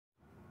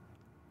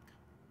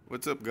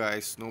What's up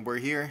guys,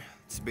 Snowboard here.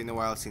 It's been a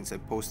while since I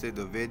posted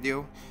a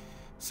video.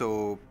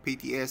 So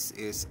PTS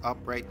is up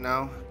right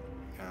now.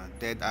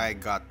 Deadeye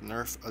got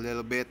nerfed a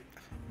little bit,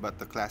 but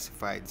the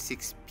classified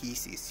 6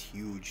 piece is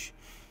huge.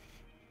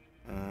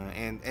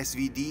 And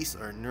SVDs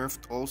are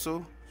nerfed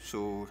also.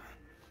 So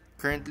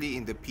currently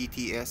in the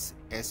PTS,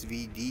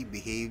 SVD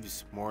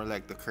behaves more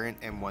like the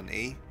current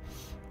M1A.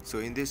 So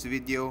in this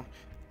video,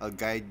 I'll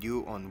guide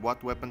you on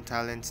what weapon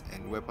talents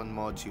and weapon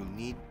mods you'll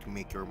need to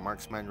make your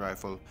marksman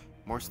rifle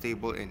more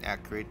stable and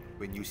accurate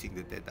when using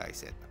the Deadeye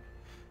set.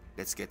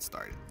 Let's get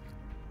started.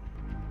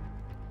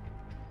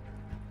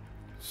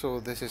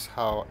 So this is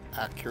how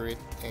accurate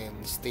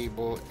and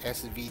stable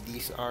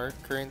SVDs are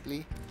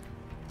currently.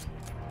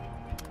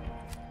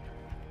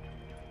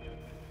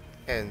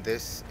 And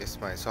this is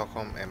my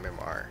socom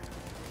MMR.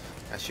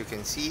 As you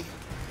can see,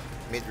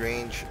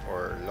 mid-range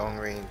or long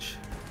range,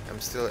 I'm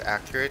still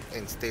accurate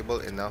and stable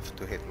enough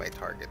to hit my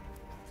target.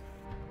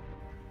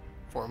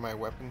 For my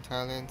weapon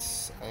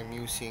talents, I'm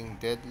using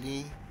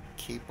Deadly,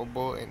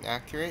 Capable, and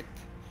Accurate.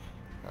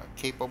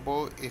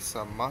 Capable is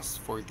a must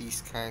for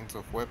these kinds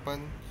of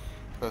weapon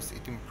because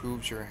it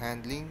improves your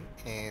handling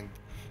and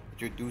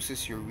it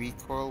reduces your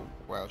recoil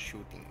while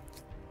shooting.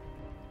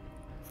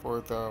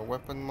 For the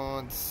weapon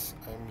mods,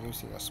 I'm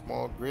using a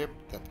small grip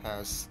that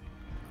has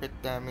crit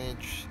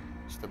damage,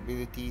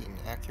 stability, and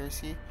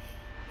accuracy.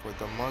 For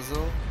the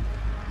muzzle,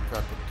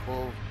 got the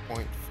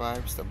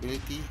 12.5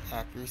 stability,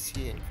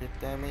 accuracy, and crit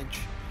damage.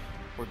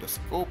 For the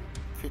scope,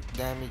 crit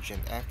damage and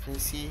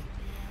accuracy.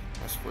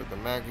 As for the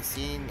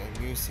magazine,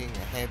 I'm using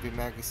a heavy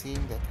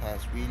magazine that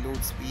has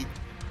reload speed,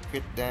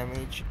 crit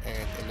damage,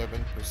 and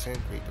 11%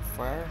 rate of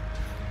fire,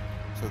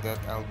 so that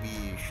I'll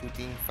be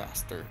shooting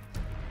faster.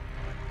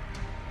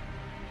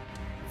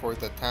 For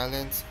the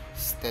talents,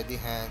 steady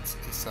hands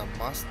is a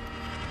must,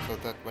 so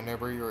that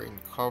whenever you're in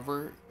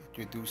cover, it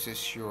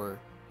reduces your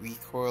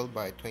recoil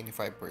by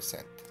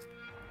 25%.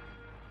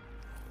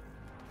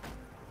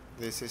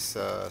 This is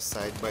a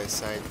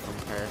side-by-side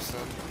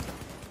comparison.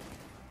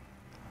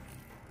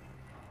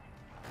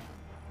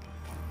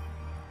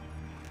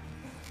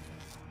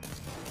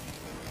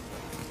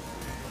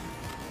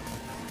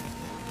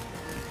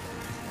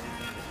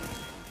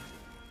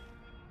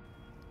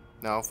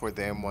 Now for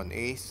the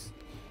M1As,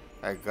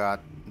 I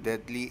got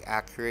Deadly,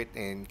 Accurate,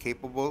 and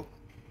Capable.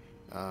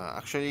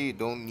 Actually, you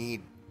don't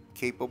need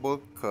Capable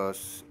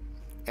because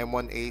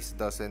M1Ace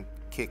doesn't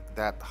kick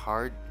that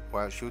hard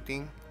while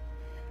shooting,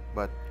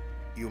 but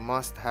you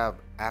must have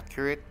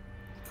Accurate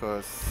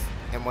because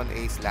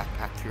M1Ace lack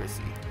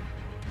accuracy.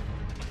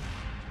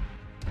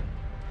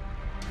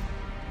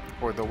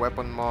 For the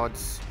weapon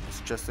mods,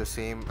 it's just the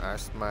same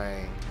as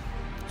my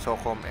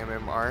socom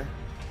MMR,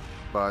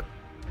 but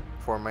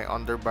for my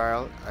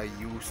underbarrel, I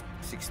used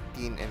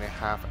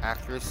 16.5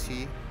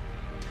 accuracy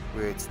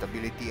with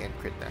stability and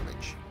crit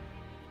damage.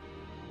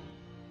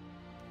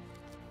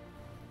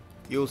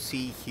 You'll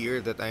see here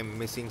that I'm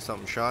missing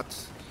some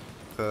shots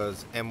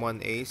because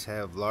M1As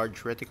have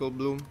large reticle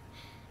bloom.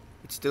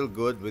 It's still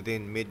good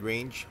within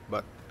mid-range,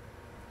 but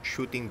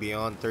shooting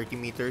beyond 30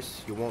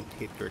 meters, you won't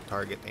hit your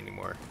target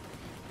anymore.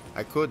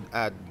 I could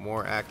add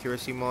more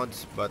accuracy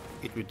mods, but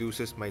it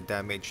reduces my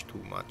damage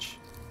too much.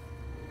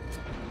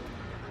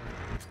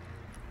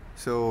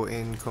 So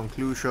in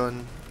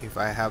conclusion, if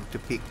I have to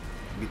pick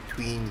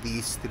between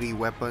these three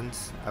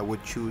weapons, I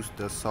would choose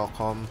the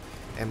socom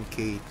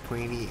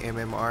MK20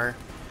 MMR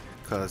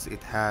because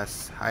it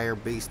has higher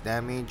base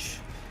damage,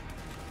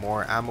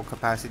 more ammo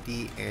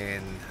capacity,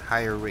 and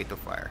higher rate of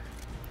fire.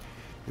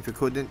 If you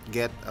couldn't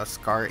get a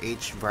Scar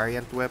H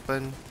variant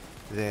weapon,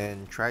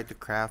 then try to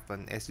craft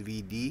an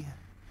SVD,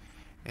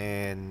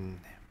 and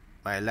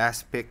my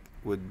last pick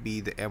would be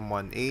the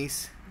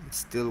M1Ace. It's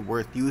still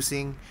worth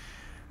using,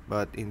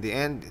 but in the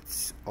end,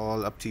 it's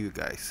all up to you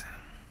guys.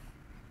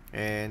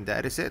 And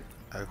that is it.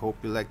 I hope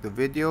you liked the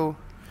video.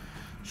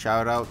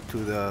 Shout out to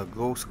the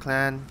Ghost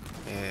Clan,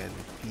 and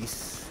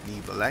please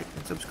leave a like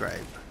and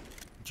subscribe.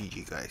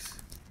 GG guys.